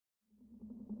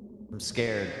I'm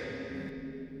scared.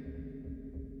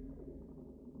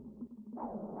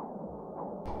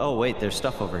 Oh, wait, there's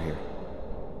stuff over here.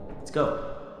 Let's go.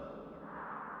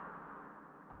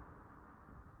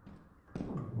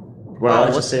 What I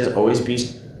like to say is always be...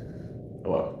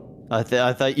 What?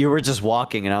 I thought you were just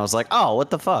walking, and I was like, oh, what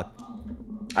the fuck?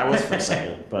 I was for a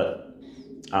second, but...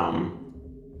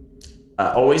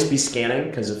 always be scanning,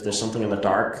 because if there's something in the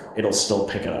dark, it'll still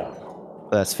pick it up.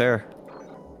 That's fair.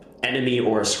 Enemy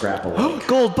or a scrap away.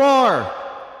 Gold bar!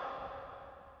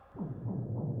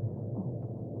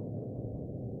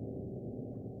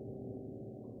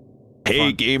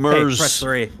 Hey, gamers. Hey, press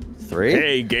 3. 3?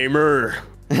 Hey, gamer.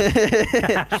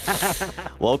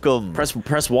 Welcome.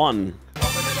 Press 1.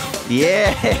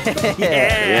 Yeah!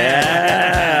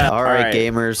 Yeah! All right,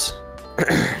 gamers.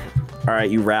 All right,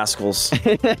 you rascals.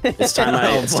 It's time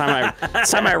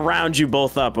I round you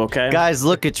both up, okay? Guys,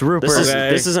 look, it's Rupert.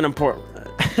 This is an important...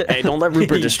 Hey, don't let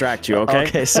Rupert distract you, okay?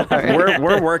 Okay, sorry.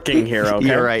 We're working here, okay?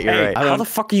 You're right, you're right. How the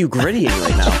fuck are you grittying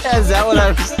right now? Is that what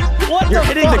I was... What You're the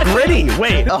hitting fuck? the gritty!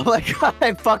 Wait! Oh my god,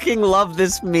 I fucking love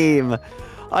this meme.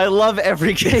 I love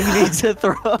every king needs a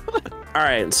throne.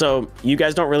 Alright, so you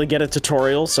guys don't really get a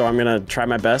tutorial, so I'm gonna try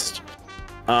my best.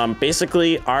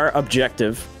 Basically, our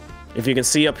objective, if you can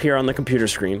see up here on the computer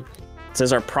screen, it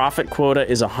says our profit quota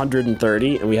is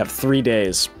 130, and we have 3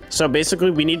 days. So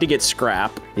basically, we need to get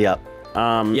scrap. Yep.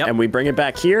 And we bring it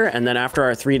back here, and then after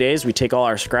our 3 days, we take all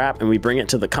our scrap and we bring it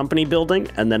to the company building,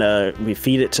 and then we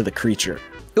feed it to the creature.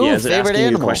 Ooh, yeah, is it favorite asking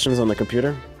animal. you questions on the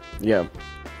computer? Yeah.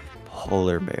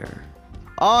 Polar bear.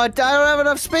 Oh, I don't have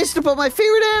enough space to put my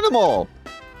favorite animal.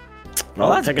 Well,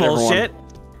 that's pick a different bullshit. one.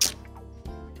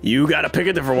 You gotta pick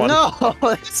a different one. No,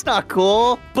 that's not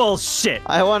cool. Bullshit.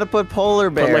 I want to put polar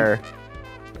bear.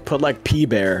 Put like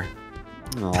P-bear.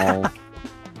 Oh.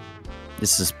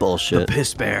 This is bullshit. The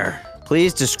piss bear.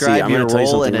 Please describe I'm your gonna tell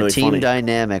you role in something a really team funny.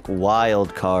 dynamic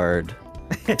wild card.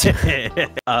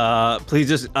 Please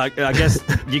just, I guess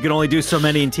you can only do so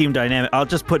many in team dynamic. I'll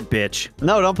just put bitch.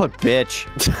 No, don't put bitch.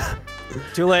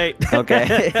 Too late.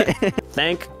 Okay.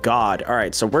 Thank God. All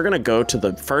right, so we're gonna go to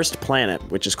the first planet,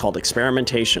 which is called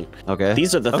experimentation. Okay.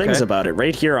 These are the things Okay. about it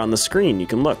right here on the screen. You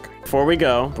can look. Before we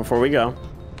go, if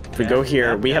we go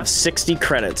here, we have 60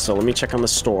 credits. So let me check on the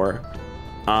store.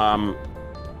 I'm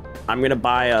gonna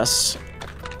buy us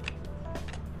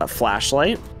a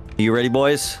flashlight. You ready,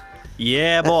 boys?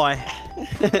 Yeah, boy.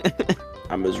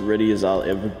 I'm as ready as I'll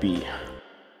ever be.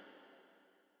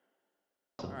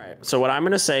 Alright, so what I'm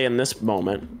gonna say in this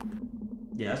moment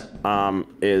Yes.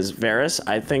 is Veras,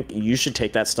 I think you should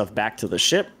take that stuff back to the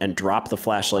ship and drop the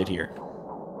flashlight here.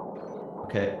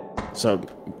 Okay. So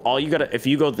all you gotta, if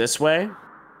you go this way,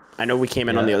 I know we came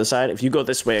in on the other side. If you go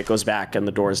this way, it goes back and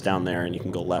the door's down there and you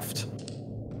can go left.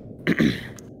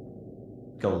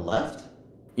 Go left?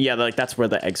 Yeah, like that's where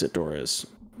the exit door is.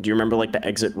 Do you remember like the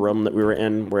exit room that we were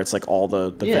in where it's like all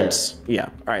the vents? Yeah.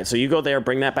 All right, so you go there,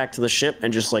 bring that back to the ship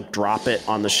and just like drop it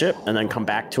on the ship and then come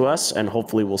back to us and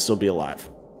hopefully we'll still be alive.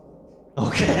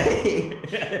 Okay.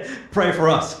 Pray for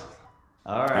us.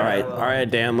 All right. All right,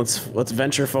 Dan, let's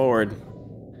venture forward.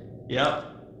 Yep.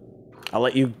 I'll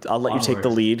let you take the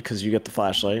lead because you get the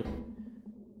flashlight.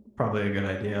 Probably a good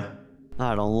idea.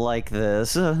 I don't like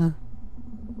this.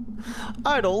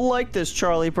 I don't like this,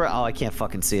 Charlie Brown. Oh, I can't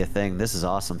fucking see a thing. This is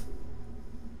awesome.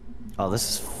 Oh, this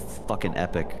is fucking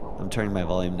epic. I'm turning my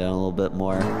volume down a little bit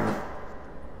more.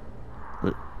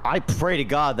 I pray to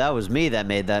God that was me that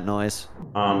made that noise.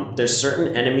 There's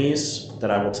certain enemies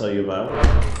that I will tell you about.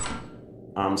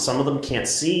 Some of them can't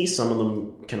see, some of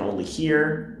them can only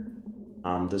hear.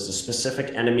 There's a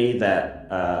specific enemy that...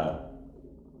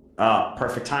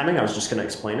 perfect timing, I was just going to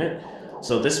explain it.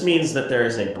 So this means that there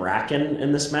is a bracken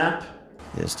in this map.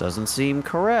 This doesn't seem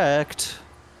correct.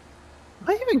 Am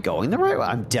I even going the right way?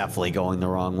 I'm definitely going the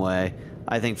wrong way.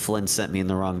 I think Flynn sent me in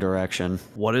the wrong direction.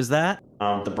 What is that?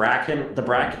 The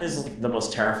bracken is the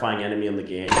most terrifying enemy in the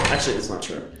game. Actually, it's not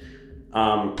true.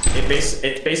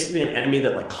 It's basically an enemy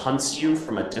that like hunts you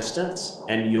from a distance,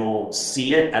 and you'll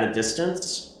see it at a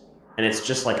distance, and it's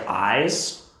just like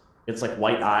eyes. It's like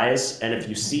white eyes, and if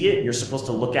you see it, you're supposed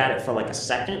to look at it for like a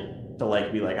second to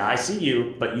like be like, I see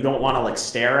you, but you don't want to like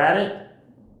stare at it,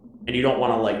 and you don't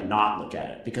want to like not look at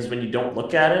it, because when you don't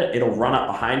look at it, it'll run up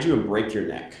behind you and break your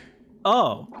neck.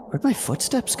 Oh. Where'd my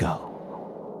footsteps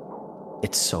go?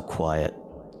 It's so quiet.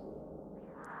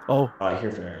 Oh. Oh, I hear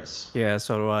Veras. Yeah,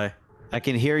 so do I. I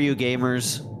can hear you,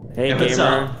 gamers. Hey,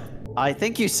 gamer. I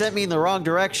think you sent me in the wrong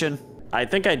direction. I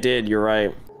think I did, you're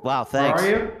right. Wow, thanks.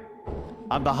 Where are you?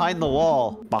 I'm behind the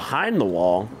wall. Behind the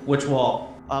wall? Which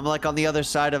wall? I'm like on the other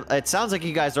side of... It sounds like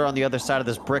you guys are on the other side of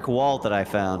this brick wall that I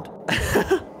found.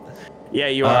 Yeah,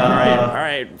 you are. All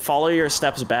right. Follow your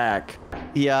steps back.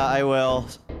 Yeah, I will.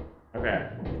 Okay.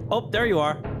 Oh, there you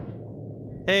are.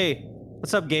 Hey,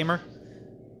 what's up, gamer?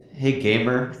 Hey,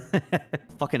 gamer.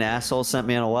 Fucking asshole sent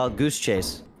me on a wild goose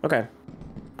chase. Okay.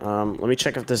 Let me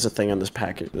check if there's a thing on this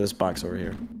package, this box over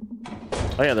here.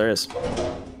 Oh yeah, there is.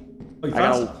 Oh, you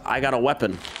I got a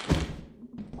weapon.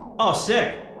 Oh,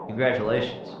 sick.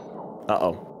 Congratulations.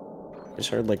 Uh-oh. Just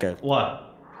heard like a...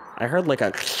 What? I heard like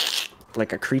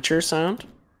a creature sound.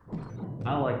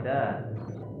 I don't like that.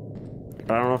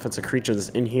 But I don't know if it's a creature that's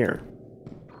in here.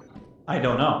 I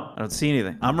don't know. I don't see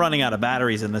anything. I'm running out of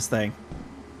batteries in this thing.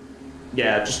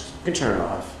 Yeah, just you can turn it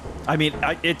off. I mean,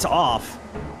 it's off,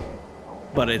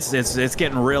 but it's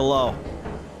getting real low.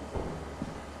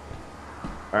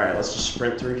 All right, let's just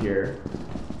sprint through here.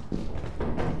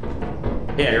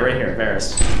 Yeah, you're right here,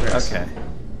 Veras. Okay.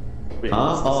 Wait,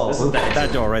 Oh, this is the That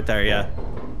exit. door right there, yeah.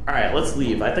 All right, let's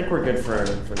leave. I think we're good for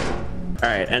now. All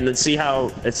right, and then see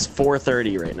how it's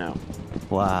 4:30 right now.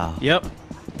 Wow. Yep.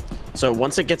 So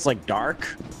once it gets like dark,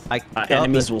 Oh,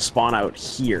 enemies will spawn out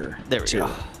here. There we too.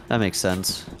 go. That makes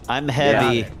sense. I'm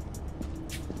heavy.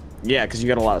 Yeah, because you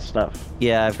got a lot of stuff.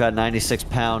 Yeah, I've got 96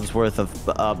 pounds worth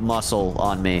of muscle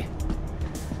on me.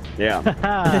 Yeah.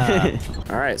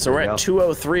 All right, so we're There we at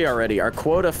 2:03 already. Our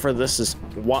quota for this is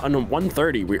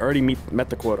 1:30. We already met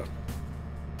the quota.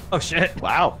 Oh shit.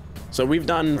 Wow. So we've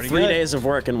done Pretty 3 good. days of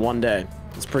work in 1 day.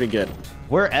 It's pretty good.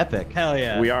 We're epic. Hell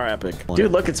yeah. We are epic.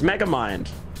 Dude, look, it's Megamind.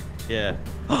 Yeah.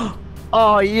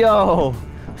 Oh, yo.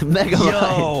 Mega Mind.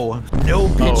 Yo. No Oh,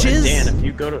 and bitches. Dan, if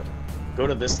you go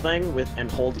to this thing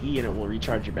and hold E and it will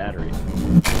recharge your battery.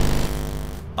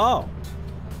 Oh.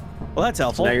 Well, that's So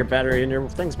helpful. now your battery and your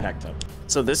thing's packed up.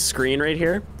 So this screen right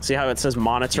here, see how it says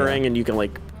monitoring, and you can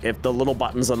like, if the little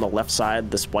button's on the left side,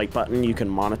 this white button, you can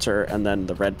monitor, and then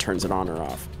the red turns it on or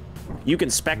off. You can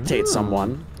spectate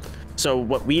someone. So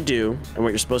what we do, and what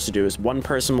you're supposed to do, is one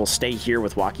person will stay here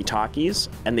with walkie-talkies,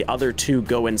 and the other two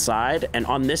go inside, and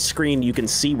on this screen you can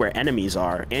see where enemies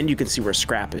are, and you can see where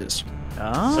scrap is.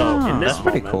 Oh. So in this That's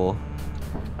pretty moment, cool.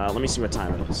 Let me see what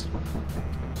time it is.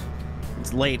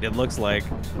 It's late, it looks like.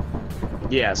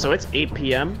 Yeah, so it's 8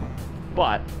 p.m.,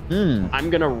 but I'm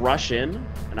gonna rush in,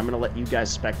 and I'm gonna let you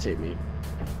guys spectate me.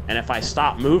 And if I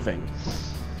stop moving,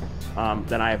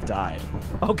 then I have died.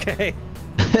 Okay.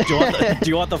 Do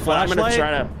you want the But flashlight? I'm gonna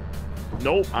try to...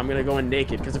 Nope, I'm gonna go in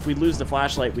naked, because if we lose the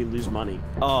flashlight, we lose money.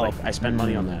 Oh. Like, I spend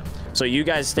money on that. So you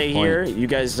guys stay here. You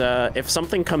guys, if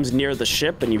something comes near the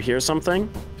ship and you hear something,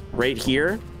 right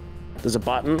here, there's a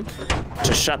button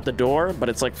to shut the door, but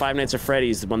it's like Five Nights at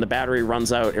Freddy's. When the battery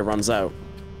runs out, it runs out.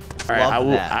 All right, Love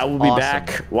that. I will be Awesome.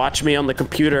 back. Watch me on the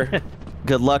computer.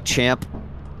 Good luck, champ.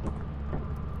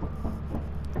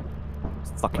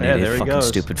 Fucking Yeah, idiot, there he fucking goes.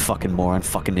 stupid, fucking moron,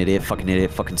 fucking idiot,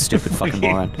 fucking stupid, fucking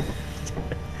moron.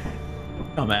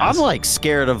 Dumbass. I'm like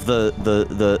scared of the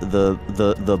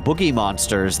boogie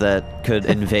monsters that could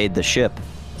invade the ship.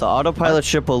 The autopilot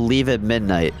ship will leave at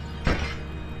midnight.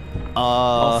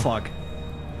 Oh fuck.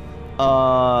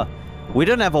 We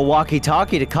don't have a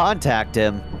walkie-talkie to contact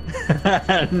him.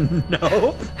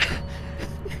 No.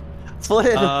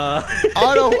 Flynn,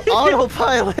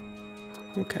 autopilot.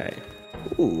 Okay.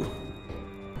 Ooh.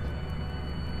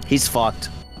 He's fucked.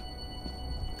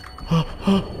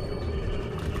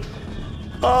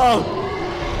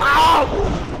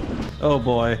 Oh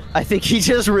boy. I think he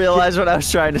just realized what I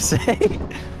was trying to say.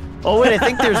 Oh wait,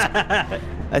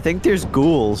 I think there's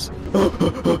ghouls.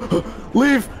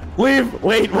 Leave! Leave!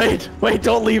 Wait,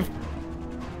 don't leave!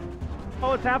 Oh,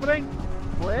 what's happening?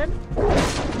 Flynn?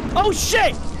 Oh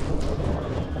shit!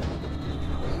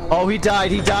 Oh, he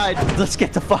died. Let's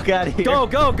get the fuck out of here. Go,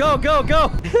 go, go, go,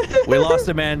 go! We lost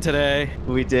a man today.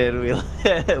 We did.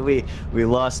 We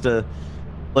lost a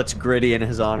Let's Gritty in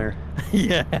his honor.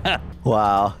 Yeah.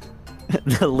 Wow.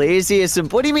 The laziest.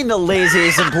 What do you mean the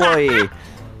laziest employee?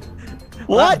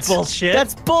 What? That's bullshit.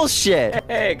 That's bullshit.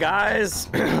 Hey guys,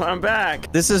 I'm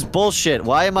back. This is bullshit.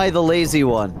 Why am I the lazy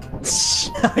one?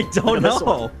 I don't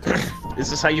know. Is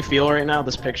this how you feel right now,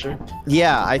 this picture?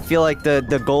 Yeah, I feel like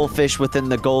the goldfish within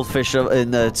the goldfish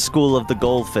in the school of the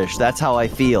goldfish. That's how I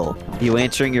feel. You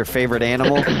answering your favorite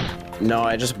animal? No,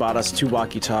 I just bought us 2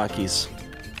 walkie-talkies.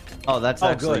 Oh, that's Oh,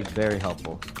 actually good. very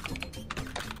helpful.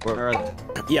 Where are they?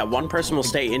 Yeah, one person will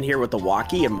stay in here with the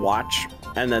walkie and watch,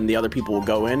 and then the other people will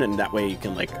go in, and that way you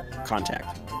can, like,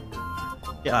 contact.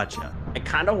 Gotcha. I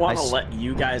kind of want to let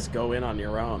you guys go in on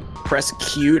your own. Press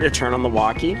Q to turn on the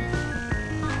walkie.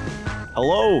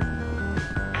 Hello.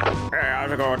 Hey,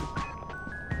 how's it going?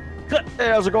 Hey,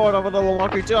 how's it going over the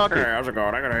walkie-talkie? Hey, how's it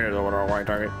going? I gotta hear the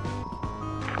walkie-talkie.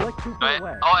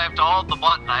 I have to hold the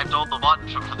button. I have to hold the button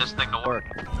for this thing to work.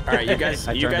 All right, you guys,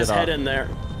 you guys head in there.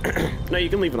 No, you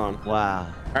can leave it on. Wow.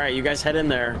 All right, you guys head in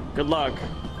there. Good luck.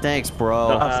 Thanks,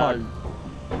 bro.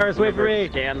 First, wait for me.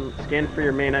 Scan for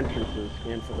your main entrances.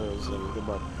 Scan for those. And good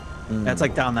luck. That's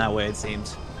like down that way, it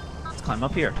seems. Let's climb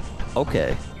up here.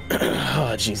 Okay.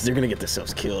 Oh, jeez, they're gonna get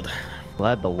themselves killed.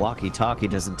 Glad the walkie-talkie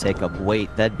doesn't take up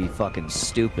weight. That'd be fucking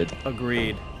stupid.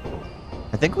 Agreed.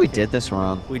 I think we did this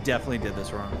wrong. We definitely did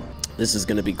this wrong. This is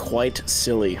gonna be quite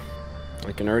silly.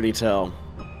 I can already tell.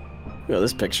 Look at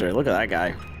this picture. Look at that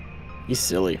guy. He's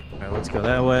silly. All right, let's go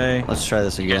that way. Let's try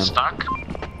this You again. get stuck?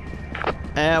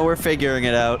 We're figuring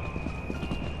it out.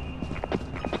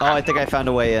 Oh, I think I found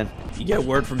a way in. You get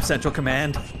word from Central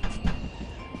Command?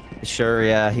 Sure,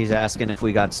 yeah. He's asking if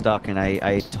we got stuck, and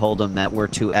I told him that we're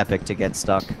too epic to get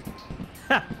stuck.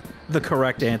 Ha! The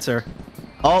correct answer.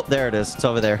 Oh, there it is. It's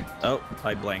over there. Oh,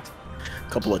 I blanked.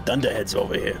 Couple of dunderheads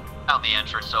over here. Found the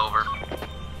entrance over.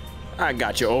 I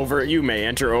got you over. You may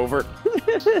enter over.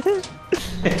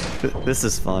 This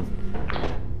is fun.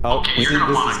 Okay, you're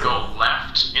gonna want to go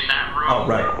left in that room. Oh,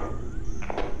 right.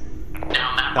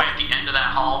 Down that way at the end of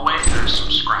that hallway, there's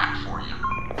some scrap for you.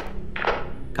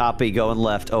 Copy, going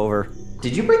left, over.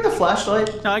 Did you bring the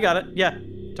flashlight? No, I got it. Yeah.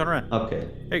 Turn around. Okay.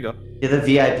 There you go. You're the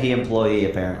VIP employee,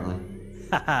 apparently.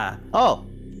 Haha. Oh.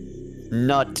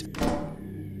 Nut.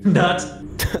 Nuts.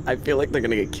 I feel like they're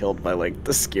gonna get killed by like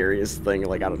the scariest thing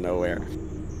like out of nowhere.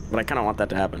 But I kind of want that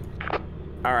to happen.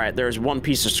 All right, there's one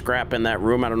piece of scrap in that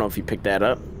room. I don't know if you picked that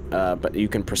up, but you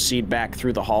can proceed back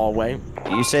through the hallway.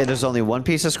 You say there's only one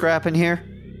piece of scrap in here?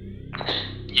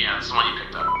 Yeah, that's the one you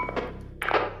picked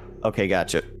up. Okay,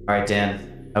 gotcha. All right,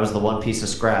 Dan. That was the one piece of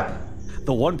scrap.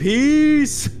 The One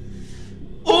Piece!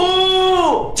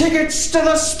 Ooh! Tickets to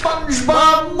the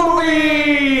SpongeBob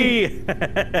movie! You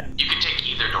can take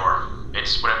either door.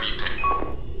 It's whatever you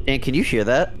pick. Dan, can you hear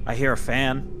that? I hear a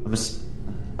fan.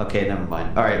 Okay, never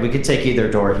mind. All right, we can take either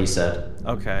door, he said.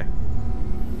 Okay.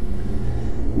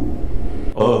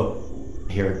 Oh.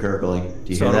 I hear a gurgling.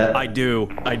 Do you hear that? I do.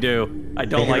 I do. I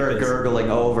don't I like hear a this.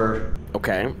 gurgling over.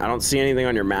 Okay, I don't see anything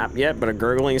on your map yet, but a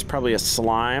gurgling is probably a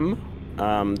slime.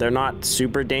 They're not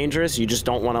super dangerous. You just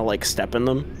don't want to like step in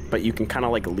them, but you can kind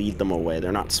of like lead them away.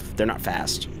 They're not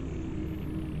fast.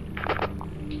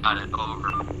 Got it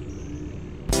over.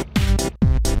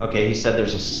 Okay, he said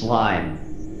there's a slime.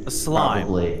 A slime.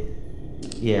 Probably.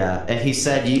 Yeah, and he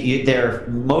said they're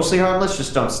mostly harmless,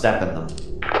 just don't step in them.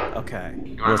 Okay.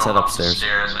 You wanna Let's go head up upstairs. the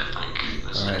stairs, I think.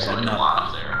 There's Alright, like heading a up. lot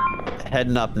up there.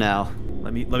 Heading up now.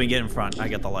 Let me get in front. I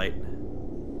get the light.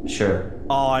 Sure.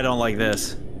 Oh, I don't like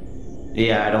this.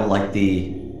 Yeah, I don't like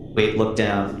the... Wait, look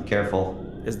down. Careful.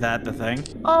 Is that the thing?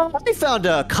 I found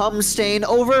a cum stain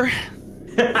over. Do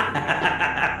you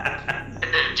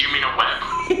mean a web?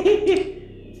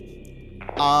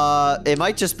 It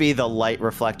might just be the light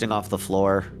reflecting off the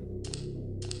floor.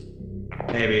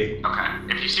 Maybe. Okay.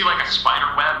 If you see like a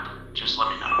spider web, just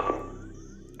let me know.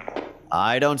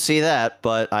 I don't see that,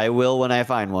 but I will when I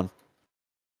find one.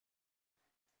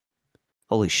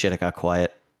 Holy shit, it got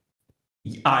quiet.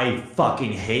 I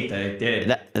fucking hate that it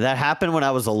did. That happened when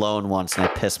I was alone once, and I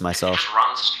pissed myself. Just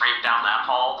run straight down that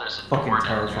hall. There's a Fucking door down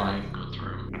terrifying. there that you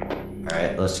can go through. All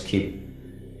right, let's keep...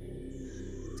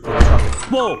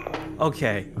 Whoa!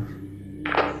 Okay.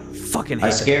 Fucking hate I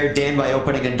it. scared Dan by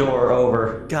opening a door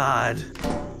over. God.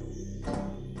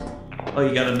 Oh,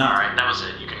 you got a nut. Alright, that was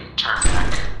it. You can turn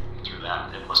back through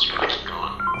that unless you want to keep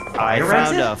going. I Fire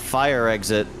found exit? a fire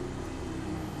exit.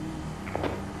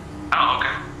 Oh,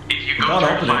 okay. If you go Don't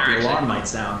through open the it, fire the exit, alarm might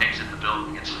sound. exit the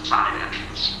building, it's the side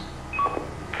entrance.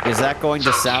 Is that going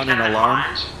to So sound keep an that in alarm?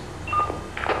 mind.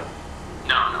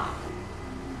 No, no.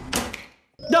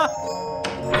 No!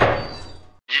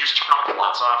 Did you just turn all the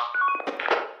lights off?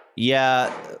 Yeah,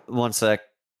 one sec.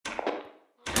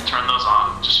 Turn those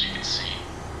on, just so you can see.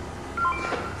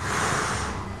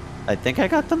 I think I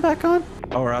got them back on.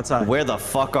 Oh, we're outside. Where the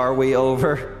fuck are we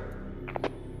over?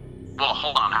 Well,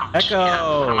 hold on. How much,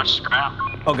 Echo! how much scrap?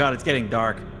 Oh god, it's getting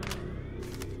dark.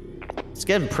 It's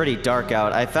getting pretty dark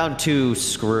out. I found 2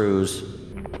 screws.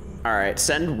 All right,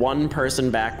 send one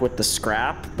person back with the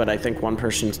scrap, but I think one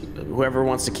person, whoever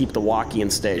wants to keep the walkie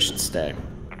and stay, should stay.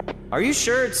 Are you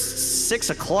sure it's 6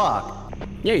 o'clock?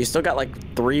 Yeah, you still got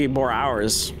like 3 more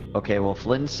hours. Okay, well,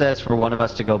 Flynn says for one of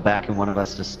us to go back and one of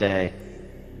us to stay.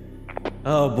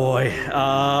 Oh boy.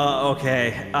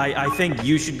 Okay. I think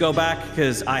you should go back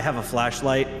because I have a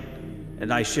flashlight,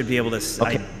 and I should be able to.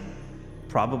 Okay.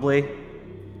 Probably.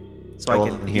 So Go I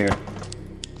in can. here.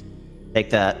 Take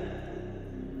that.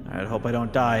 I hope I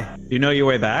don't die. Do you know your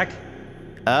way back?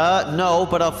 No,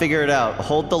 but I'll figure it out.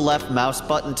 Hold the left mouse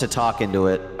button to talk into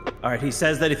it. All right, he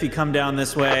says that if you come down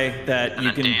this way, that And you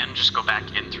then can Dan, just go back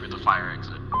in through the fire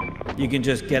exit. you can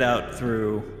just get out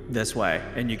through this way,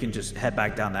 and you can just head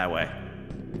back down that way.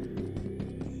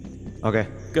 Okay.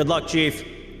 Good luck, Chief.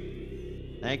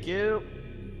 Thank you.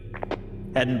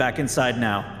 Heading back inside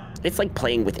now. It's like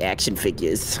playing with action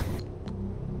figures.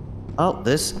 Oh,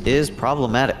 this is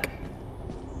problematic.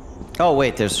 Oh,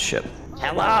 wait, there's a ship.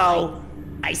 Hello.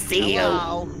 I see you.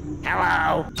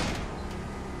 Hello.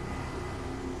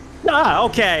 Ah,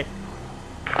 okay.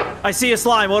 I see a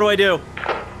slime. What do I do?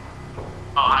 Oh,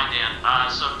 hi Dan.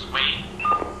 So wait.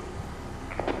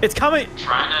 It's coming.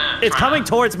 It's coming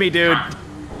towards me, dude.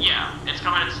 Yeah, it's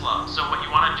coming in slow. So what you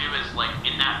want to do is, like,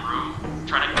 in that room,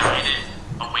 try to guide it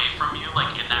away from you,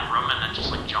 like, in that room, and then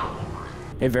just, like, jump over it.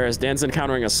 Hey, Veras, Dan's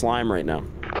encountering a slime right now.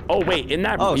 Oh, wait, in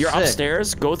that you're sick.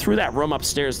 upstairs? Go through that room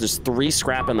upstairs. There's 3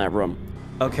 scrap in that room.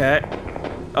 Okay.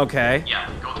 Okay. Yeah,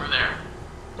 go through there.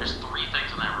 There's 3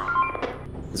 things in that room.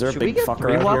 Is there a Should we big get fucker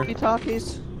 3 out here?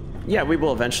 walkie-talkies? Yeah, we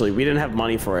will eventually. We didn't have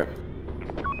money for it.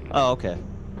 Oh, okay.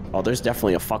 Oh, there's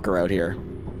definitely a fucker out here.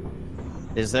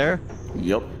 Is there?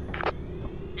 Yup.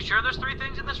 You sure there's 3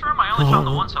 things in this room? I only found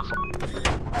the one so far.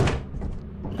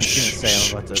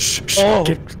 Say I'm about to... Oh!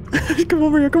 Come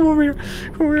over here, come over here,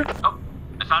 come over here. Oh,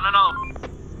 I found another.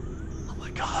 Oh my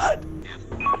god.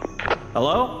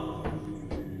 Hello?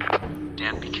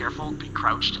 Dan, be careful, be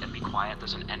crouched, and be quiet.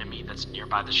 There's an enemy that's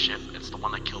nearby the ship. It's the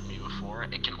one that killed me before.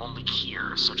 It can only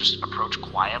hear, so just approach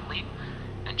quietly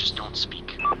and just don't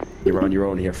speak. You're on your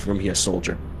own here, from here,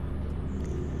 soldier.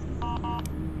 Oh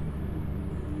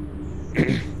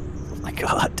my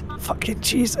god. Fucking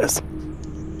Jesus.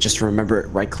 Just remember,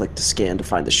 right-click to scan to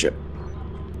find the ship.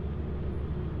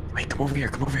 Wait, come over here,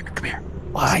 come over here, come here.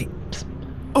 Why?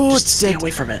 Oh, Just it's stay dead.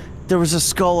 away from it. There was a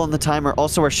skull on the timer.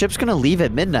 Also, our ship's gonna leave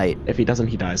at midnight. If he doesn't,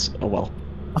 he dies. Oh well.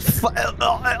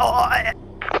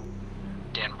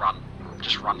 Dan, run.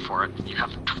 Just run for it. You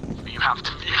have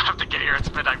to get here.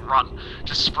 It's midnight. Run.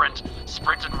 Just sprint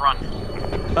and run.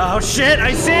 Oh shit!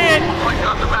 I see it. Oh my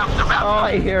god, the map. Oh,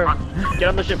 I hear him. Run. Get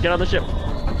on the ship, get on the ship.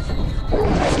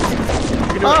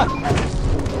 Ah!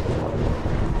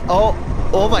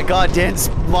 Oh my god, Dan's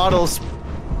models.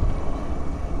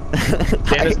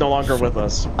 Dan is no longer with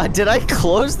us. Did I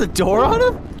close the door on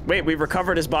him? Wait, we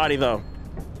recovered his body though.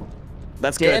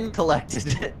 That's Dan good.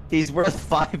 collected it. He's worth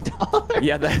 $5.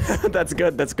 Yeah, that's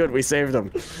good. That's good. We saved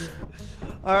him.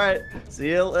 All right, see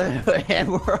you later.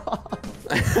 And we're off.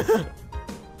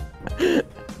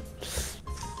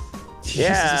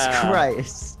 Jesus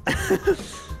Christ.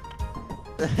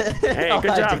 Hey,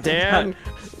 good job, Dan.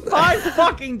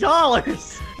 $5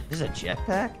 This is a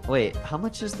jetpack? Wait, how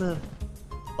much is the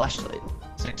flashlight?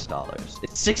 $6.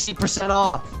 It's 60%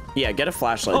 off. Yeah, get a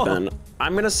flashlight then.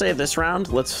 I'm gonna say this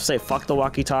round, let's say fuck the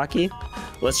walkie-talkie.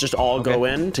 Let's just all go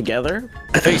in together.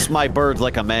 Face my bird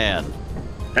like a man.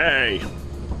 Hey.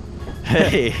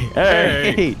 Hey,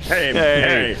 hey,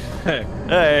 Hey.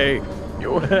 hey.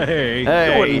 You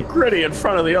Hey. wouldn't gritty in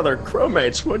front of the other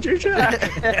crewmates, would you,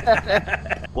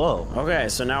 Jack? Whoa. Okay,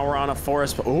 so now we're on a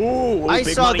forest. Ooh, I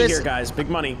big saw money this- here, guys. Big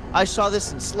money. I saw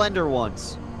this in Slender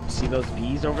once. See those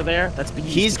bees over there? That's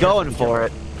bees. He's going for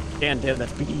it. Dan,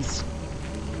 that's bees.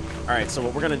 All right, so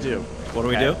what we're gonna do? What do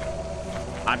we do?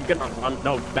 I'm gonna run.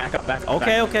 No, back up.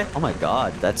 Okay. Oh my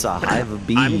god, that's a hive of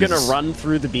bees. I'm gonna run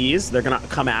through the bees. They're gonna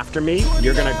come after me.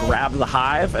 You're gonna grab the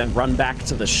hive and run back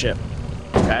to the ship.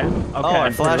 Okay? Oh,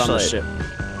 and put it on the flashlight. ship.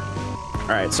 All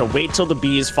right, so wait till the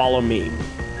bees follow me,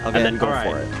 and then go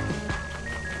for it.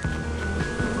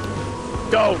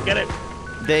 Go, get it.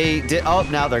 They did. Oh,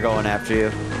 now they're going after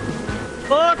you.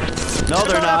 Look. No,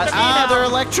 they're not. Ah, they're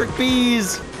electric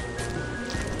bees.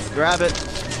 Grab it.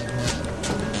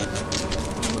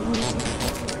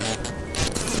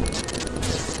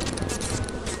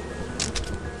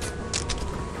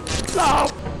 No.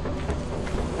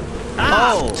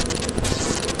 Oh.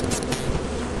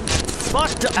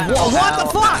 Fuck! What the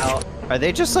fuck? Are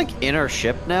they just like in our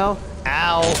ship now?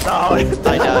 Ow. Oh, I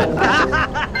died.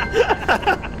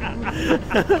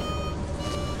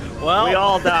 Well, We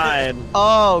all died.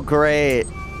 Oh, great.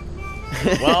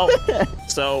 Well,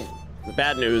 so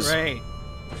bad news. great.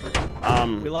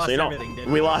 We lost everything,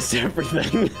 didn't we? we? Lost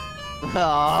everything.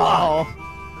 Oh.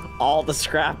 All the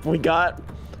scrap we got,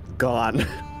 gone.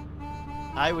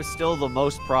 I was still the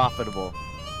most profitable.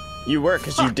 You were,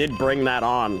 because you did bring that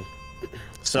on.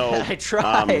 So I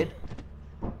tried.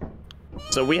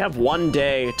 So we have 1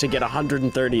 day to get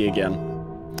 130 again.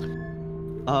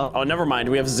 Oh, never mind.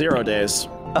 We have 0 days.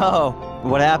 Oh,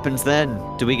 what happens then?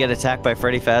 Do we get attacked by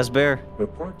Freddy Fazbear?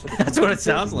 That's what it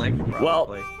sounds like.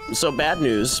 Well, so bad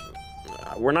news.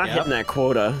 We're not hitting that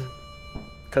quota.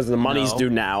 Because the money's No. due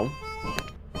now.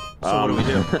 So what do we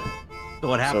do? So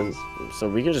what So, happens? so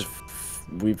we can just...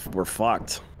 We're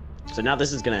fucked. So now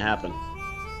this is gonna happen.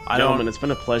 I Gentlemen, don't... it's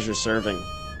been a pleasure serving.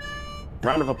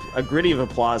 Round of a gritty of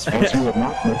applause for You have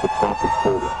not met the profit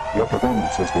quota. Your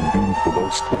performance has been deemed below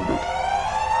standard.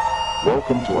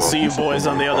 Welcome to our See you boys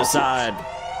on the other side. side.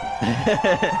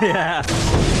 Yeah.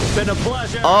 It's been a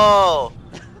pleasure. Oh,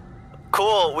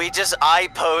 cool. We just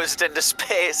posed into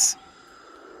space.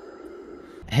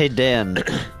 Hey, Dan.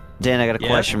 Dan, I got a Yes?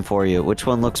 question for you. Which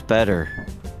one looks better?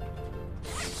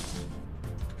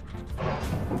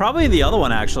 Probably the other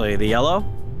one, actually. The yellow?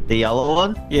 The yellow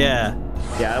one? Yeah.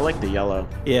 Yeah, I like the yellow.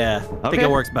 Yeah. I think Okay. it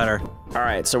works better. All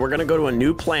right, so we're gonna go to a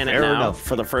new planet Fair now enough.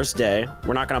 for the first day.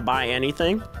 We're not gonna buy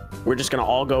anything. We're just gonna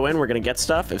all go in. We're gonna get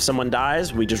stuff. If someone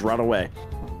dies, we just run away.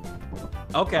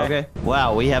 Okay. Okay.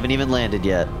 Wow, we haven't even landed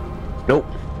yet. Nope.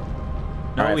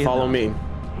 No, All right, we follow haven't.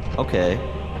 me. Okay.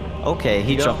 Okay,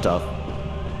 he You go. jumped off.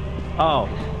 Oh.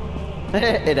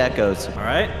 It echoes. All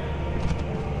right.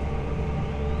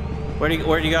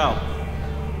 Where'd you go?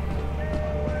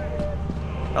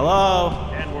 Hello?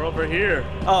 And we're over here.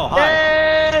 Oh,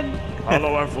 hi.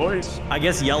 Follow our voice. I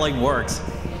guess yelling works.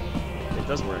 It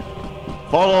does work.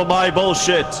 Follow my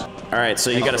bullshit. All right, so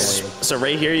you gotta. So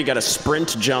right here, you gotta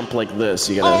sprint jump like this.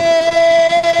 You gotta.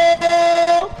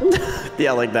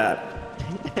 Yeah, like that.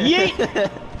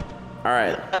 All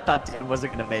right. I thought Dan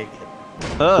wasn't gonna make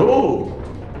it. Oh, Ooh!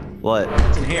 what?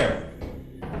 What's in here?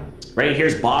 Right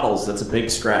here's bottles. That's a big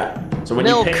scrap. So when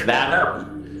Milk. you pick that up,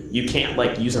 you can't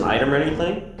like use an item or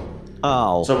anything.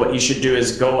 Oh. So what you should do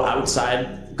is go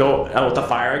outside, go out the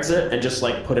fire exit, and just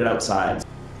like put it outside.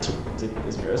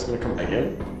 Is Veras gonna come back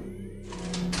in?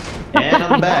 And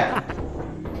I'm back.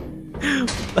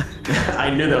 I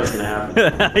knew that was gonna happen.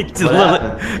 What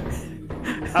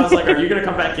happened? I was like, "Are you gonna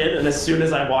come back in?" And as soon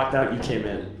as I walked out, you came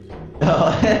in.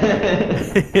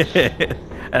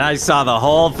 And I saw the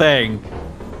whole thing.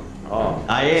 Oh,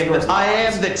 I am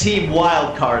the team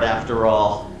wild card after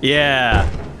all. Yeah.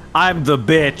 I'm the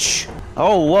bitch.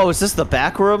 Oh, whoa, is this the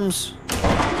back rooms?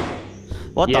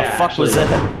 What the fuck was that?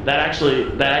 That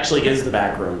actually is the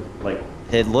back room. Like,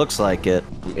 It looks like it.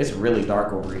 it's really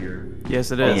dark over here.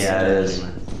 Yes, it is. Yeah, it is.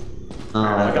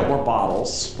 I got more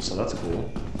bottles, so that's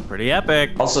cool. Pretty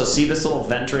epic. Also, see this little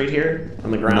vent right here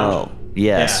on the ground? No.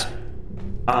 Yes.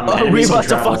 Are Are we about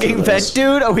to fucking vent,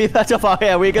 dude? Are we about to fuck?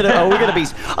 Are we gonna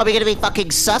be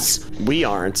fucking sus? We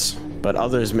aren't, but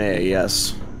others may.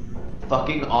 Yes.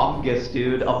 Fucking Omgus,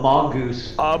 dude. A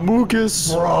mongoose.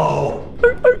 Amogus. Bro.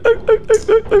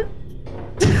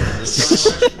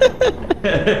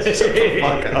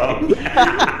 Fuck up.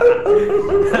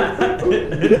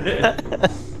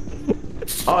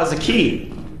 Oh, it's a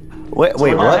key. Wait,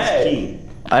 Someone what? has a key.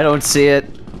 I don't see it.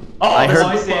 Oh, I there's heard-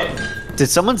 always it. Did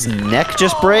someone's neck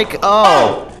just break?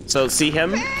 Oh. So see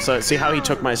him? So see how he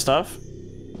took my stuff?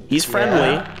 He's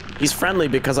friendly. Yeah. He's friendly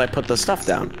because I put the stuff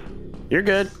down. You're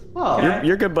good. Oh,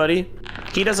 You're good, buddy.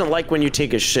 He doesn't like when you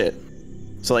take his shit.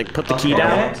 So like, put the key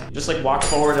down. Just like walk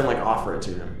forward and like offer it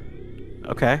to him.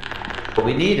 Okay. But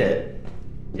we need it.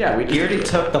 Yeah, we He already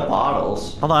took the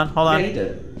bottles. Hold on. Yeah, he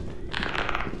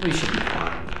did. We should be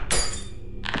fine.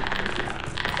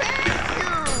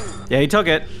 Yeah, he took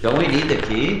it. Don't we need the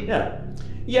key? Yeah.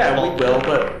 Yeah, we will,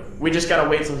 but we just gotta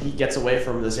wait till he gets away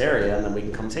from this area and then we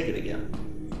can come take it again.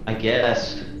 I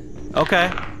guess. Okay.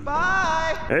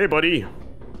 Hey, buddy.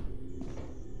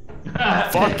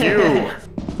 Fuck you.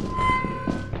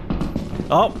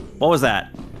 Oh, what was that?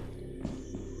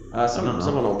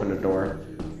 Someone opened a door.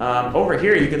 Over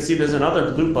here you can see there's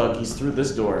another blue bug. He's through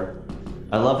this door.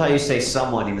 I love how you say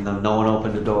someone even though no one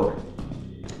opened the door.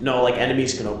 No, like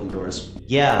enemies can open doors.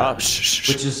 Yeah. Oh, shh.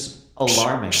 Which is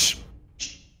alarming. Shh.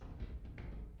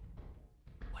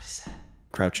 What is that?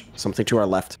 Crouch. Something to our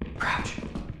left. Crouch.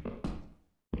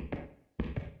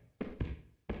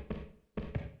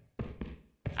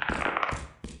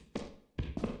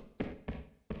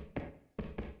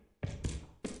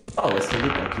 Oh, it's the blue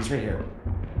bug. He's right here.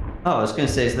 Oh, I was gonna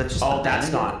say, is that just? Oh, the that's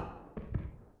guy? not.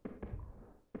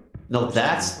 No,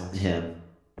 that's him.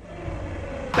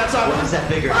 That's not. What is that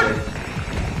bigger thing?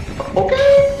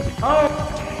 Okay. Oh.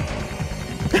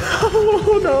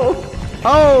 Oh no.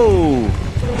 Oh.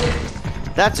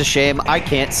 That's a shame. I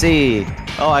can't see.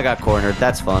 Oh, I got cornered.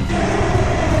 That's fun.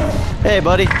 Hey,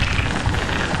 buddy.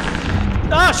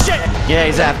 Oh, shit! Yeah,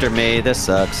 he's after me. This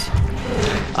sucks.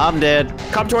 I'm dead.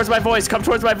 Come towards my voice. Come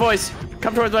towards my voice.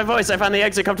 Come towards my voice. I found the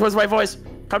exit. Come towards my voice.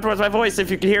 Come towards my voice. If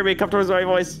you can hear me, come towards my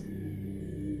voice.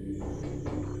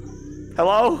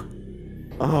 Hello?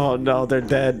 Oh no, they're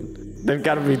dead. They've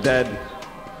got to be dead.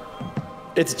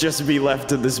 It's just me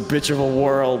left in this bitch of a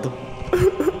world.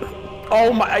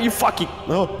 Oh my, you fucking.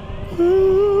 Oh.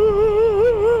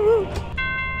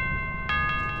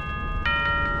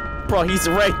 Bro, he's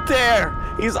right there.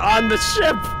 He's on the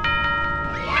ship.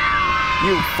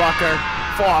 You fucker.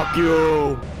 Fuck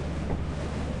you.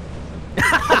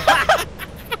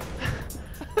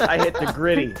 I hit the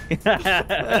gritty.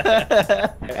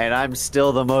 And I'm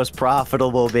still the most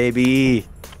profitable, baby.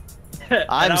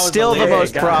 I'm still the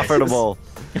most guys. profitable.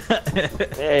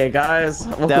 Hey guys,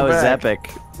 welcome That was back.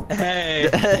 epic. Hey.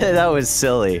 That was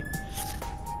silly.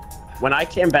 When I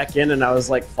came back in and I was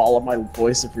like, follow my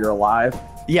voice if you're alive.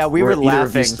 Yeah, we were either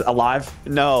of you laughing. alive?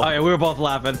 No. Oh yeah, we were both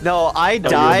laughing. No, I you were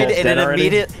died, both and dead already?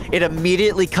 it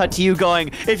immediately cut to you going,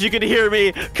 "If you can hear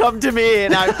me, come to me."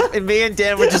 And and me and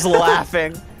Dan were just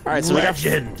laughing. All right, so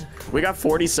we got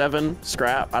 47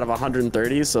 scrap out of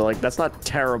 130, so like that's not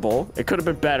terrible. It could have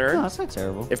been better. No, that's not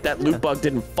terrible. If that loot bug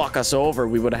didn't fuck us over,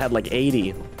 we would have had like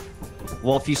 80.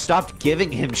 Well, if you stopped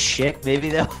giving him shit,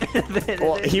 maybe that would have been.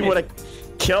 Well, he would have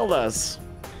killed us.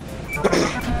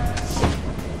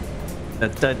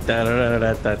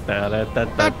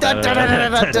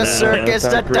 Circus,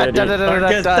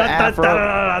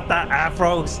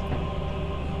 Afros.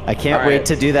 I can't All wait right,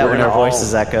 to do that we're when gonna our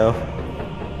voices echo.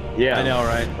 Yeah, I know,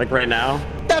 right? Like right now.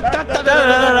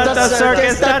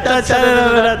 Circus,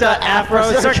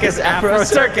 Afro, circus, Afro,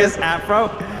 circus, Afro.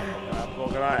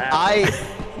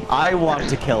 I want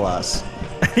to kill us.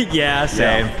 Yeah,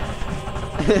 same.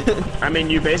 I mean,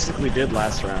 you basically did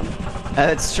last round.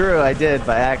 That's true. I did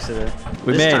by accident.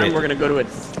 We This made time it. we're gonna go to it.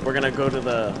 We're gonna go to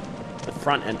the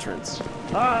front entrance.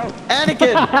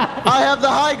 Anakin, I have the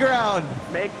high ground.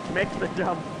 Make the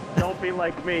jump. Don't be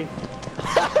like me.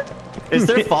 Is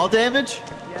there fall damage?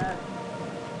 Yeah.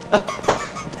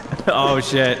 Oh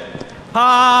shit.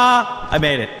 Ha! I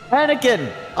made it.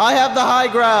 Anakin, I have the high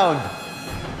ground.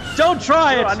 Don't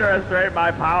try You it. underestimate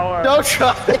my power. Don't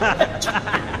try.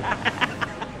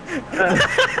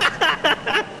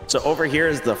 So over here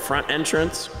is the front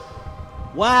entrance.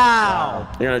 Wow.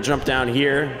 You're gonna jump down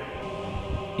here.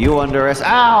 You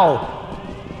underestimate. Ow!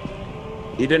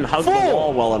 You didn't hug the Fool!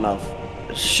 wall well enough.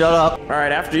 Shut up. All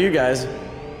right, after you guys.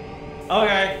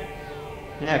 Okay.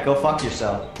 Yeah, go fuck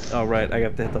yourself. Oh right, I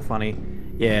got to hit the funny.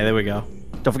 Yeah, there we go.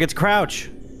 Don't forget to crouch.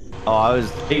 Oh, I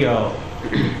was. There you go.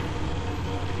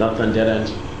 Nothing, dead end.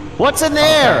 What's in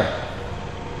there?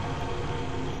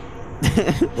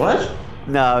 What?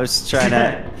 No, I was trying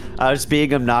to. I was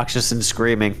being obnoxious and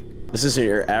screaming. This isn't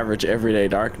your average everyday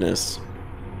darkness.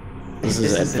 This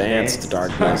is advanced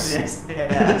darkness.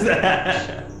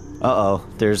 Uh-oh.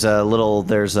 There's a little.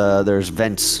 There's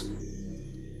vents.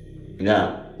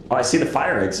 Yeah. Oh, I see the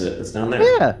fire exit. It's down there.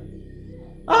 Yeah.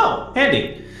 Oh,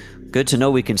 handy. Good to know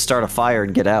we can start a fire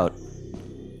and get out.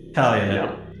 Hell yeah.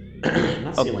 Yeah. I'm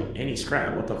not seeing like any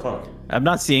scrap. What the fuck? I'm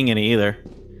not seeing any either.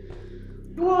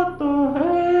 What the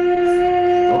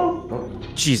hell? Oh,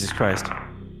 Jesus Christ.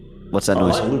 What's that oh,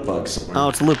 noise? it's a loot bug somewhere. Oh,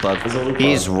 it's a loot bug. It's a loot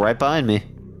He's bug. right behind me.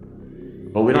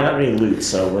 Well, we don't have any loot,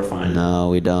 so we're fine. No,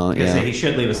 we don't. He Yeah.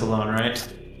 should leave us alone, right?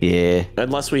 Yeah.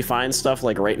 Unless we find stuff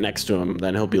like right next to him,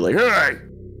 then he'll be like, "Hey!"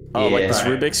 Oh, like this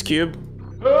Right. Rubik's cube.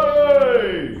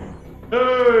 Hey!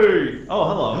 Hey! Oh,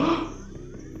 hello.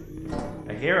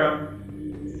 I hear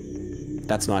him.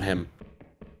 That's not him.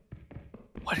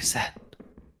 What is that?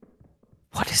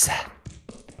 What is that?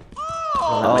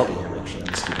 Oh, that might be him, actually.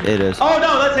 I'm stupid. It is. Oh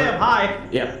no, that's him. Hi.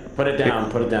 Yeah, put it down.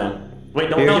 Put it down. Wait,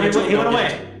 don't. Here. don't No, give it to he him, went don't away.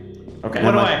 give it to him. Okay. He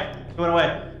went away. He went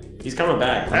away. He's coming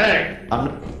back. Hey!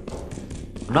 I'm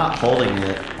not holding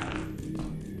it.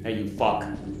 Hey, you fuck.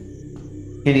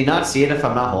 Can he not see it if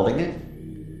I'm not holding it?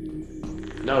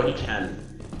 No, he can.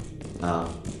 No.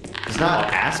 He's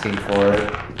not asking for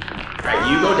it.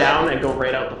 Alright, you go down and go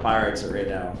right out the fire exit right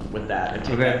now with that and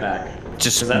take Okay. that back.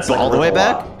 Just 'Cause that's all the way worth a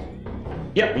back? lot.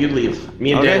 Yep, you leave.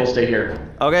 Me and Okay. Dan will stay here.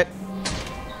 Okay.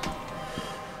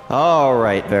 All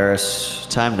right, Veras.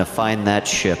 Time to find that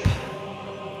ship.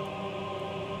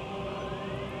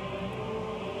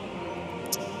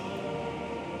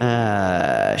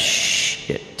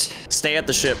 Shit. Stay at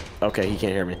the ship. Okay, he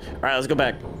can't hear me. All right, let's go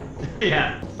back.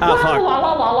 Yeah. Oh fuck.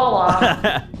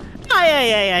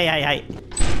 Ay.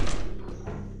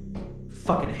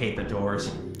 Fucking hate the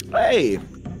doors. Hey,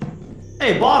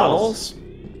 Hey, bottles.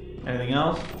 Anything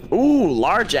else? ooh,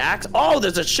 large axe. Oh,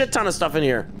 there's a shit ton of stuff in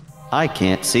here. I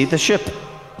can't see the ship.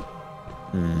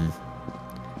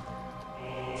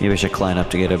 Maybe I should climb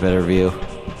up to get a better view.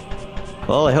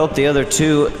 Well, I hope the other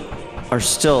two are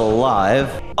still alive.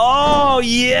 Oh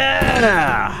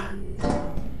yeah.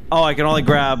 Oh, I can only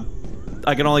grab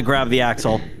the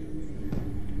axle.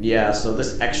 Yeah, so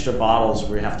this extra bottles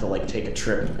we have to like take a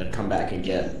trip and come back and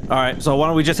get. All right, so why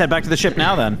don't we just head back to the ship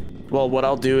now then? Well, what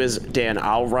I'll do is, Dan,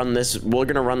 I'll run this. We're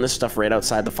gonna run this stuff right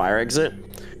outside the fire exit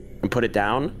and put it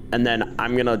down, and then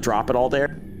I'm gonna drop it all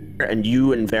there, and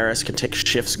you and Veras can take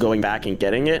shifts going back and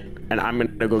getting it, and I'm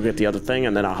gonna go get the other thing,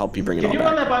 and then I'll help you bring it all back. Can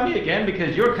you run that by me again?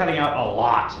 Because you're cutting out a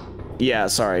lot. Yeah,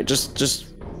 sorry. Just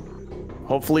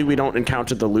hopefully we don't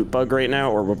encounter the loot bug right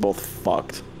now, or we're both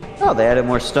fucked. Oh, they added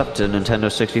more stuff to Nintendo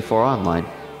 64 Online.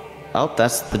 Oh,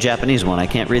 that's the Japanese one. I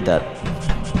can't read that.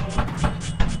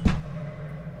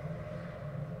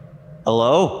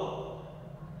 Hello?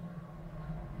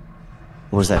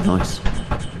 What was that noise?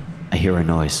 I hear a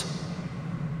noise.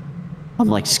 I'm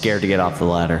like scared to get off the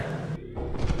ladder.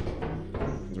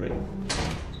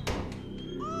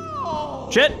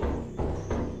 Shit!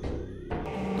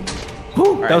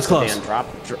 Whew, that was close. Dan,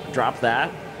 drop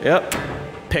that. Yep.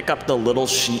 Pick up the little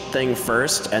sheet thing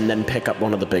first, and then pick up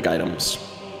one of the big items.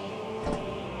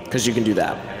 Because you can do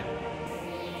that.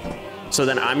 So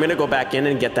then I'm gonna go back in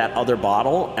and get that other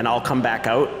bottle, and I'll come back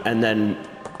out, and then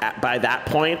by that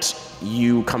point,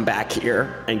 you come back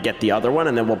here and get the other one,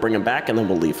 and then we'll bring them back, and then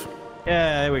we'll leave.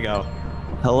 Yeah, there we go.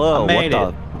 Hello, I made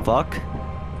what the fuck?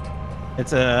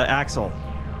 It's a Axle.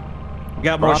 We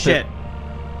got more Drop shit. it.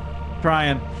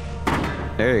 Trying.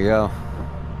 There you go.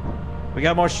 We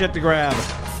got more shit to grab.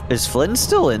 Is Flynn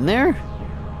still in there?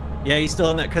 Yeah, he's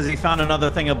still in there because he found another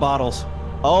thing of bottles.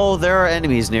 Oh, there are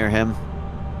enemies near him.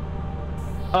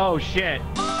 Oh shit.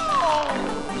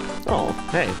 Oh,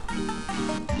 hey.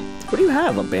 What do you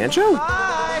have, a banjo?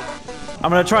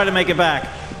 I'm gonna try to make it back.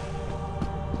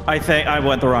 I think I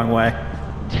went the wrong way.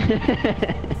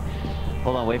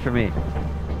 Hold on, wait for me. You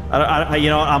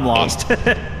know what? I'm lost.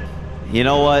 You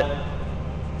know what?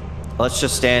 Let's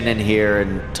just stand in here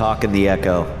and talk in the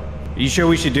echo. You sure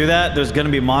we should do that? There's gonna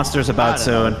be monsters about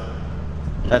soon.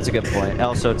 That's a good point.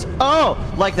 Also, it's... Oh!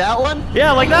 Like that one?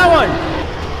 Yeah, like that one!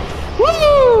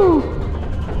 Woo!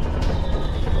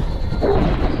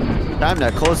 Time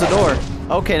to close the door.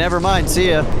 Okay, never mind. See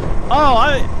ya. Oh,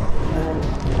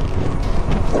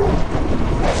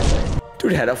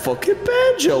 Dude had a fucking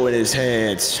banjo in his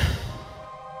hands.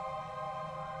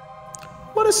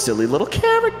 What a silly little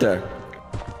character.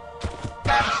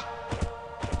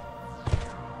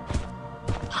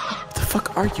 What the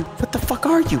fuck are you? What the fuck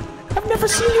are you? I've never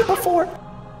seen you before.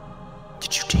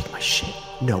 Did you take my shit?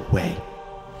 No way.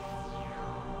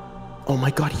 Oh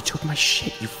my god, he took my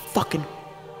shit, you fucking...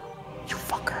 You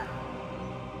fucker.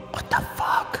 What the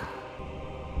fuck?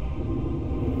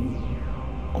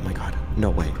 Oh my god, no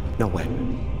way, no way.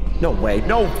 No way,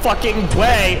 no fucking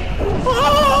way!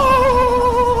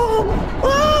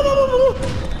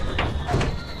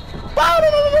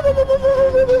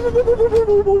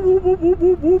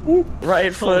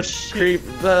 Right foot creep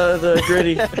the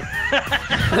gritty.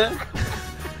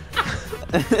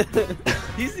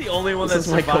 he's the only one This that's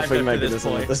is my survived coping up to this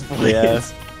mechanism point. at this point.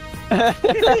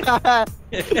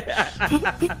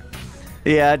 Yeah.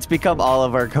 Yeah, it's become all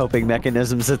of our coping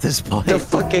mechanisms at this point. The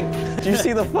fucking... Do you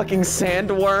see the fucking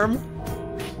sandworm?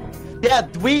 Yeah,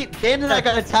 Dan and I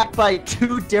got attacked by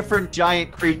 2 different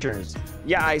giant creatures.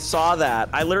 Yeah, I saw that.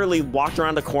 I literally walked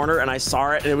around a corner and I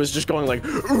saw it, and it was just going like...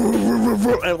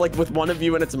 and like with one of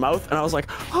you in its mouth, and I was like,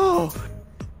 oh...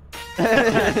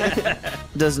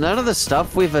 Does none of the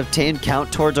stuff we've obtained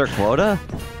count towards our quota?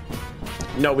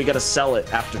 No, we gotta sell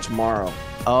it after tomorrow.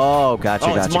 Oh, gotcha,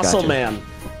 Oh, gotcha, it's Muscle gotcha. Man.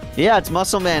 Yeah, it's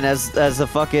Muscle Man as a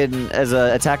fucking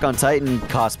Attack on Titan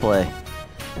cosplay.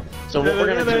 So what we're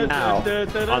gonna do now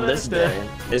on this day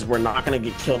is we're not gonna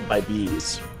get killed by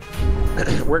bees.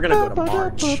 We're gonna go to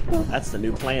March. That's the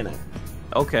new planet,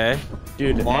 Okay.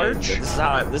 dude. March? Hey,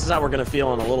 this is how we're gonna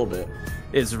feel in a little bit.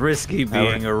 It's risky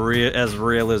being as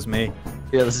real as me.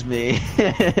 Yeah, this is me.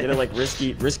 Get it like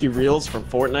risky reels from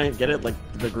Fortnite. Get it like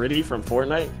the gritty from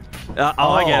Fortnite.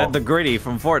 I get it. The gritty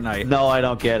from Fortnite. No, I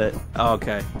don't get it.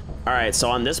 Okay. All right, so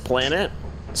on this planet,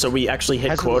 so we actually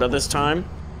hit quota this time.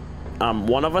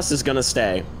 One of us is gonna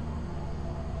stay.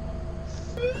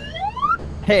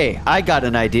 Hey, I got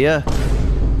an idea.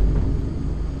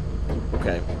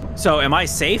 Okay. So, am I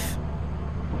safe?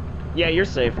 Yeah, you're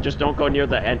safe. Just don't go near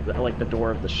the end, like the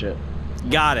door of the ship.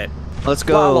 Got it. Let's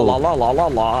go. La la la la la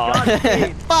la.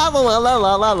 La la la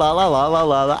la la la la la la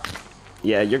la la.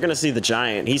 Yeah, you're gonna see the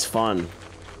giant. He's fun.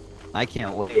 I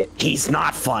can't wait. He's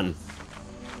not fun.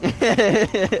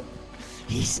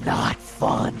 He's not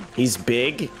fun. He's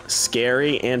big,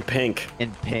 scary, and pink.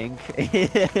 And pink.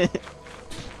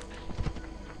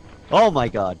 Oh my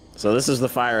god. So this is the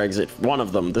fire exit. One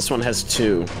of them. This one has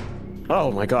 2.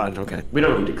 Oh my god. Okay. We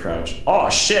don't need to crouch. Oh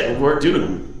shit,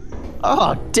 dude.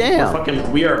 Oh damn.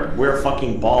 We're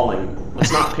fucking balling.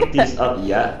 Let's not pick these up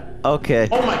yet. Okay.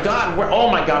 Oh my god,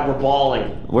 we're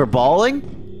balling. We're balling?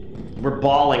 We're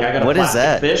balling. I got a What is plastic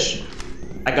that? fish.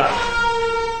 I got.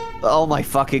 Oh my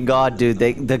fucking god, dude!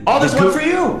 Oh, there's one for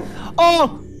you.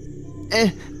 Oh!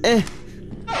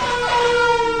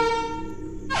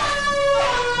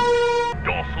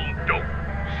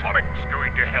 Sonic's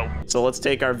going to help. So let's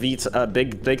take our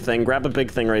big thing. Grab a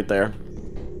big thing right there.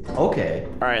 Okay.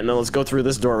 All right, and then let's go through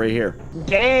this door right here.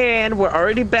 Dan, we're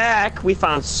already back. We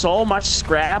found so much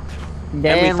scrap.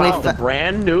 Dan, and we found a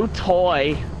brand new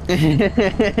toy.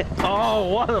 Oh,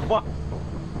 what the fuck?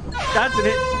 That's an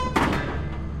it.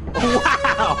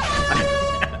 Wow!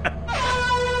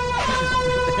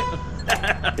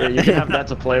 Here, you can have that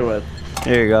to play with.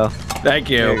 There you go. Thank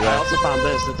you. I also found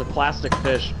this. It's a plastic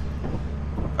fish.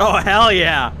 Oh, hell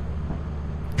yeah.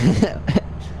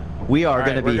 We are All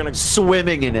right, gonna be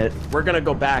swimming in it. We're gonna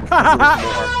go back. And do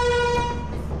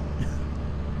more.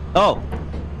 Oh.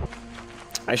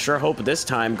 I sure hope this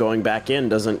time going back in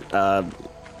doesn't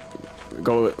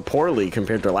go poorly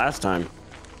compared to last time.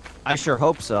 I sure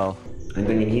hope so.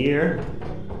 Anything in here?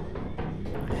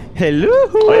 Hello.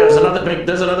 Oh yeah,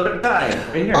 there's another big guy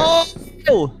right here.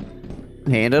 Oh!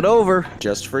 Hand it over.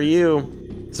 Just for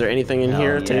you. Is there anything in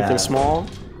here? yeah. Anything small?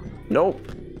 Nope.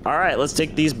 All right, let's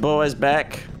take these boys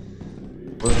back.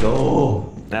 Let's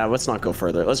go. Nah, let's not go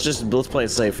further. Let's play it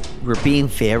safe. We're being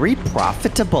very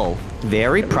profitable.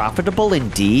 Very profitable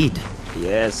indeed.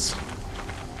 Yes.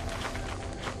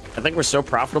 I think we're so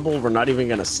profitable, we're not even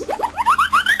gonna see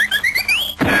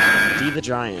the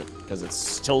giant because it's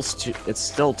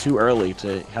still too early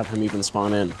to have him even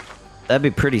spawn in. That'd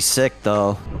be pretty sick,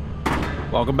 though.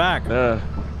 Welcome back.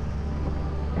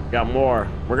 Got more.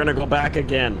 We're gonna go back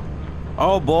again.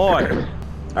 Oh, boy.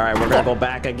 All right, we're gonna go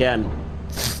back again.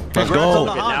 Let's go.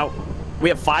 Okay, now we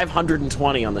have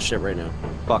 520 on the ship right now.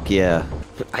 Fuck yeah.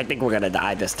 I think we're gonna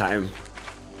die this time.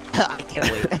 I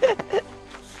can't wait.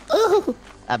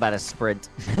 I'm about to sprint.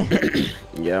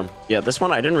 Yeah. This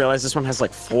one, I didn't realize this one has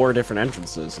like 4 different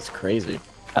entrances. It's crazy.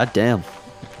 God damn.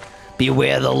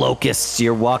 Beware the locusts.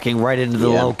 You're walking right into the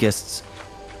locusts.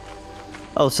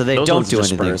 Oh, so they Those don't ones do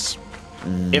anything. disperse.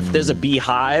 If there's a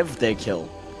beehive, they kill.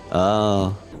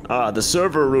 Oh. The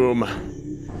server room.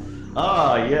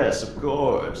 Ah, yes, of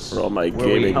course. For all my Where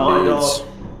we gaming hide needs. all-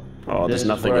 Oh, there's This is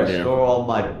nothing where in I here. store all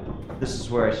my. This is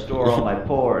where I store all my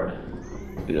porn.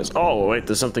 Oh, wait,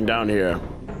 there's something down here.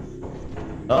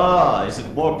 Ah, is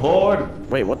it more porn?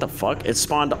 Wait, what the fuck? It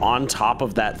spawned on top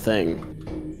of that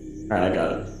thing. All right, I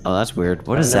got it. Oh, that's weird.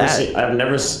 What is that? I've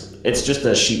never. It's just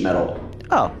a sheet metal.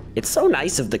 Oh. It's so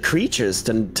nice of the creatures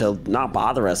to not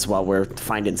bother us while we're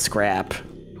finding scrap.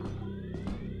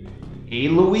 Hey,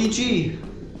 Luigi.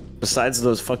 Besides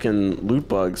those fucking loot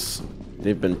bugs,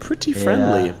 they've been pretty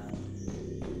friendly.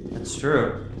 That's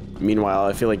true. Meanwhile,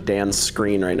 I feel like Dan's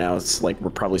screen right now, it's like we're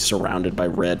probably surrounded by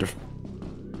red.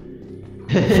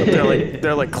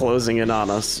 they're like closing in on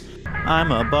us.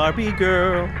 I'm a Barbie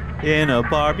girl in a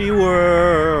Barbie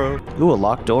world. Ooh, a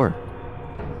locked door.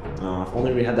 Oh, if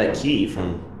only we had that key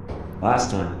from last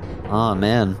time. Oh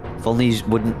man. If only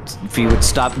if you would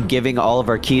stop giving all of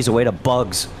our keys away to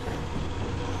bugs.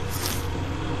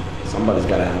 Somebody's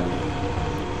gotta have them.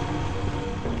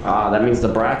 Ah, that means the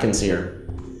Bracken's here.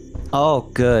 Oh,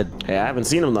 good. Hey, I haven't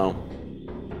seen him though.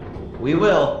 We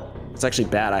will. It's actually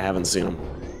bad I haven't seen him.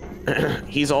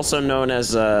 He's also known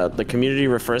as, the community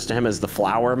refers to him as the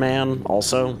Flower Man,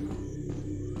 also.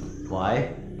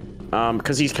 Why?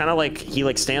 Because he's kind of like, he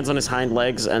like stands on his hind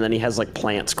legs and then he has like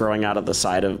plants growing out of the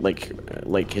side of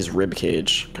like his rib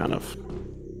cage, kind of.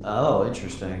 Oh,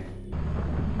 interesting.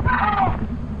 Ah!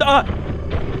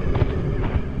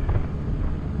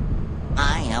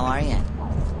 Hi, how are you?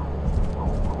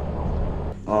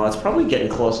 Oh, it's probably getting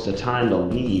close to time to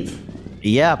leave.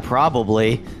 Yeah,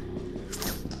 probably.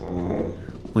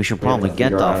 We should probably gotta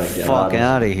get figure the out how to get fuck out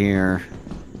out of here.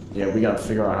 Yeah, we gotta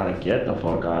figure out how to get the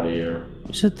fuck out of here.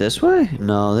 Is it this way?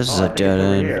 No, this is Oh, I a think dead it's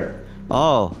over end. here.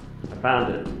 Oh, I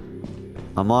found it.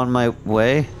 I'm on my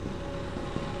way.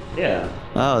 Yeah.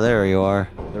 Oh, there you are.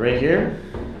 Is it right here?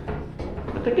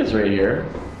 I think it's right here.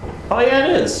 Oh yeah,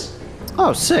 it is.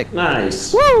 Oh, sick.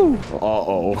 Nice. Woo!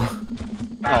 Uh-oh.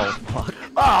 Oh, fuck.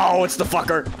 Oh, it's the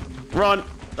fucker! Run!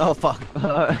 Oh, fuck.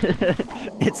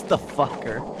 It's the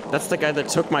fucker. That's the guy that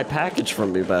took my package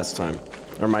from me last time.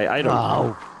 Or my item.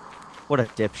 Oh. What a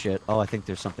dipshit. Oh, I think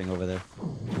there's something over there.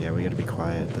 Yeah, we gotta be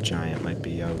quiet. The giant might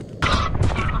be out.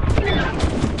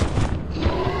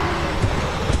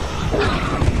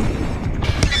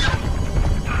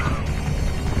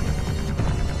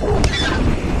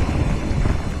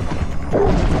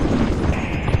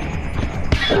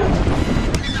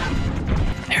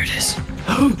 There it is.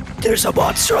 There's a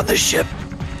monster on the ship.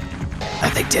 I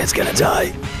think Dan's gonna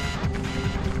die.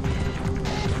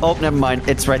 Oh, never mind.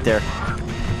 It's right there.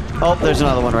 Oh, there's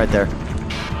another one right there.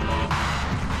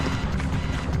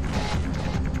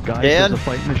 Guys, Dan? there's a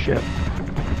fight in the ship.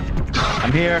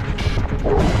 I'm here.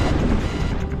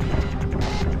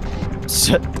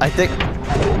 So, I think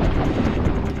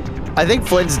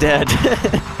Flynn's dead.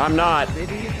 I'm not.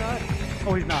 Maybe he's not.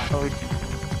 Oh, he's not. Oh,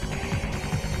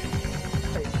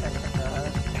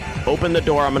 Open the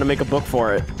door. I'm gonna make a book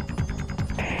for it.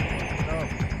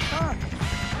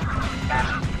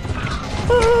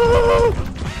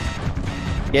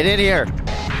 Get in here.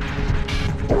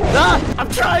 Ah! I'm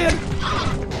trying.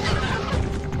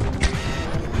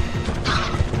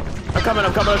 I'm coming.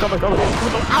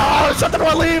 Oh, shut the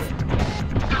door. Leave.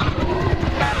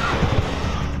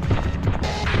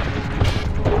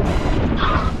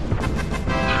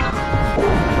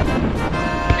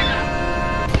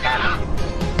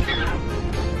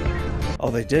 Oh,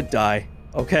 they did die.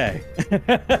 Okay.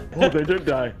 Oh, they did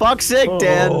die. Fuck's sake,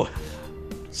 Dan. Oh.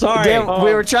 Sorry. Dan,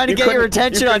 we were trying to get your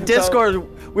attention on Discord.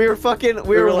 We were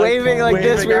waving like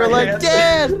this. We were like,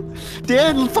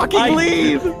 Dan, fucking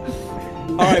leave.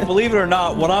 All right, believe it or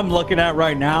not, what I'm looking at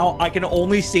right now, I can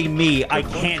only see me. I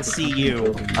can't see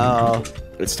you. Oh,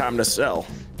 It's time to sell.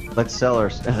 Let's sell our.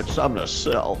 I'm gonna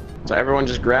sell. So everyone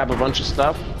just grab a bunch of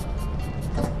stuff.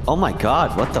 oh my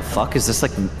God! What the fuck is this?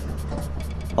 Like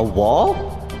a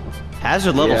wall?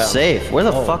 Hazard level Yeah. safe. Where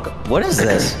the fuck? What is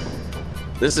this?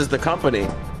 This is the company.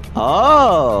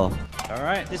 Oh. All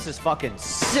right. This is fucking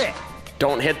sick.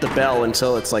 Don't hit the bell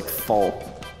until it's like full.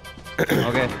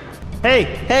 Okay.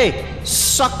 Hey,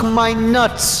 suck my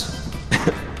nuts.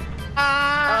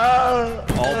 Oh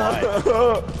my.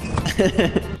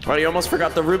 Oh, you almost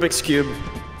forgot the Rubik's Cube.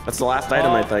 That's the last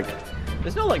item, I think.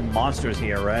 There's no like monsters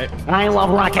here, right? I love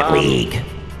Rocket League.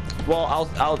 Well,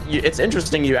 it's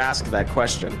interesting you ask that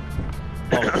question.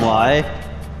 Why?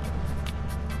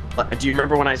 Do you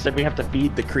remember when I said we have to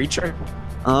feed the creature?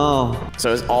 Oh.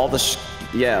 So is all the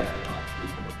yeah.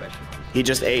 He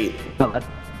just ate. it's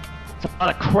a lot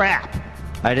of crap.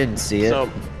 I didn't see it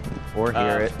So, or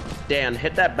hear it. Dan,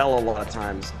 hit that bell a lot of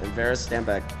times, and Veras, stand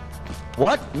back.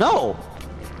 What? No.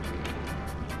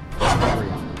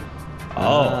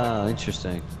 Oh.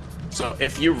 Interesting. So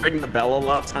if you ring the bell a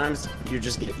lot of times, you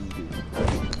just get eaten.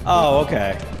 Oh,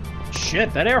 okay.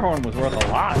 Shit, that air horn was worth a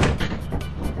lot.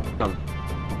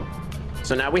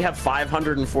 So now we have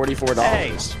 $544.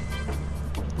 Hey.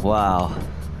 Wow.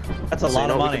 That's a So lot you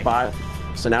know of what we money. can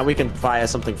buy? So now we can buy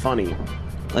something funny.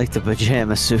 Like the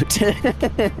pajama suit.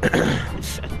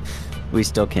 We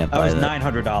still can't That buy was that.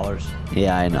 $900.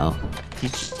 Yeah, I know.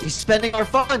 He's spending our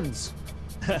funds.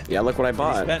 Yeah, look what I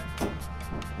bought.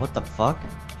 What the fuck?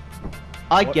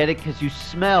 I get it because you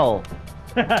smell.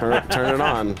 Turn it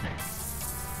on.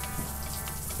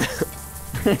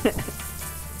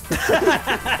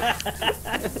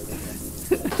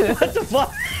 What the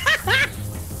fuck?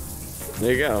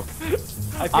 There you go.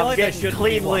 I feel I'm like I getting should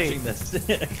clean be watching lean. this.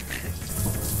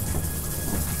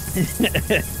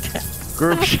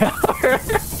 Group shower.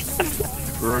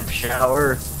 Group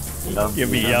shower.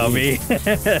 Give me yummy.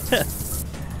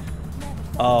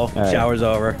 Oh, right. shower's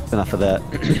over. Enough of that.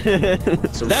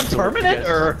 So, Is that permanent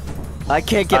or? I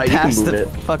can't get you can past move the it.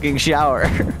 fucking shower.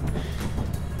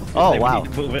 Oh, Maybe we wow.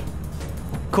 need to move it.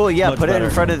 Cool, yeah, Much put it better.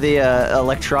 in front of the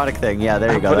electronic thing. Yeah,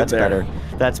 there you go. Put it That's there. better.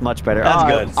 That's much better. That's Oh,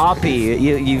 good. Oppie,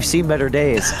 you've seen better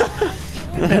days.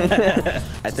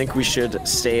 I think we should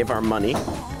save our money.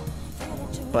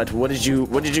 But what did you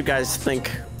guys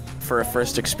think for a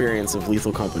first experience of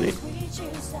Lethal Company?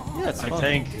 I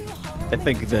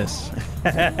think this.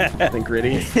 I think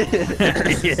gritty.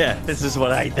 Yeah, this is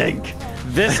what I think.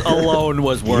 This alone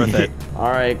was worth it. All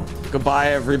right,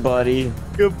 goodbye everybody.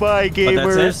 Goodbye, But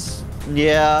that's it.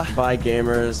 Yeah. Bye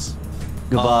gamers.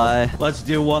 Goodbye. Let's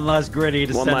do one last gritty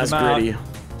to One send last them out. gritty.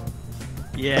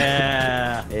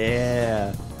 Yeah.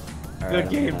 Yeah. Good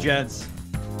game, gents.